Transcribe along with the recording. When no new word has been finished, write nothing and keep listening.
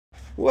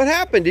What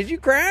happened? Did you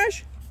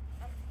crash?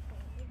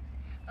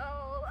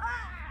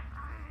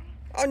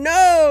 Oh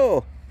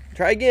no!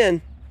 Try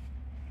again.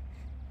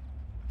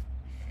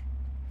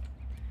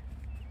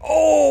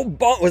 Oh,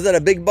 bump. Was that a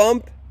big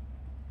bump?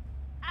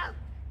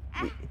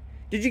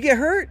 Did you get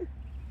hurt?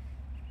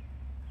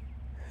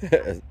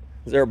 Is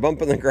there a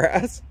bump in the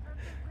grass?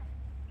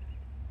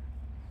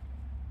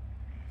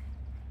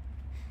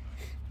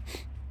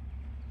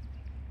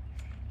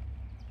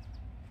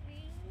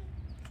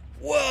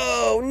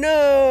 Whoa,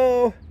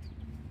 no!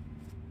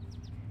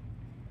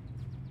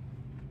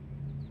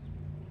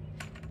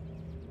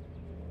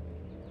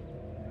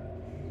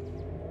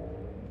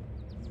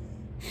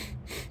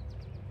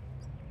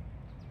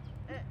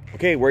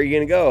 Okay, where are you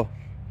gonna go?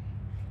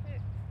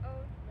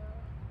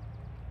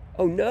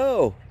 Oh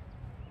no!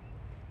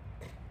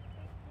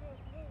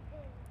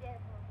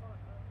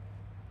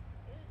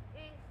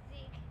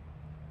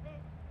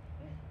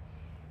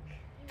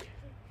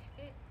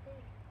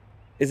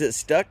 Is it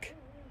stuck?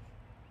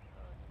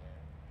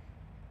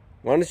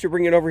 Why don't you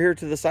bring it over here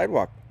to the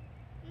sidewalk?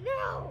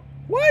 No!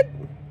 What?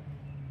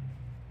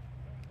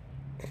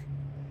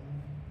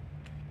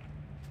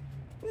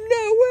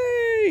 No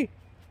way!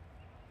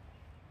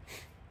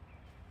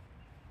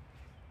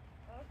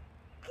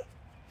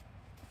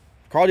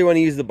 Carl, do you want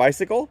to use the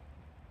bicycle?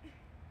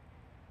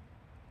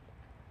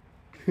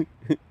 Do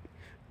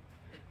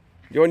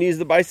you want to use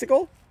the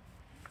bicycle?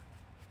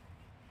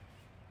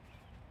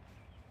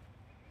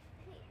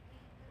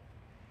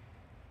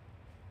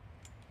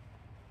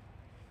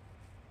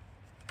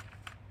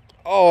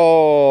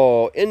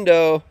 Oh,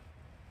 Indo.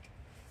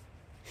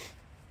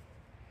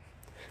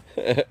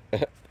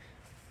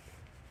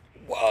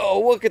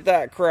 Whoa, look at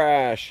that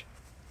crash.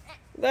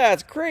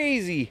 That's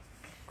crazy.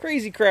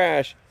 Crazy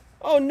crash.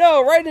 Oh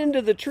no, right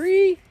into the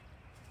tree.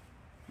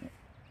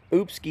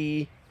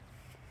 Oopski.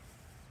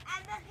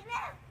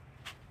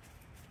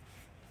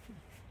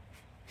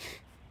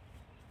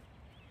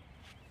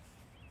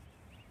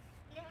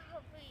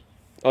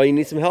 Oh, you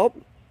need some help?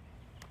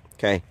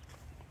 Okay.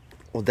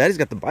 Well, Daddy's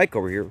got the bike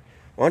over here.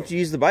 Why don't you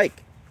use the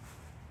bike?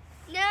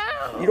 No.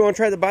 You don't want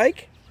to try the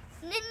bike?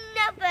 No,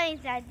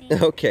 thanks, Daddy.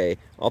 Okay,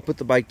 I'll put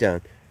the bike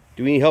down.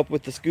 Do we need help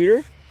with the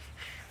scooter?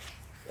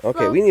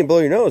 Okay, we need to blow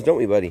your nose, don't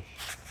we, buddy?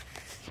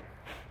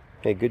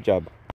 Hey, good job.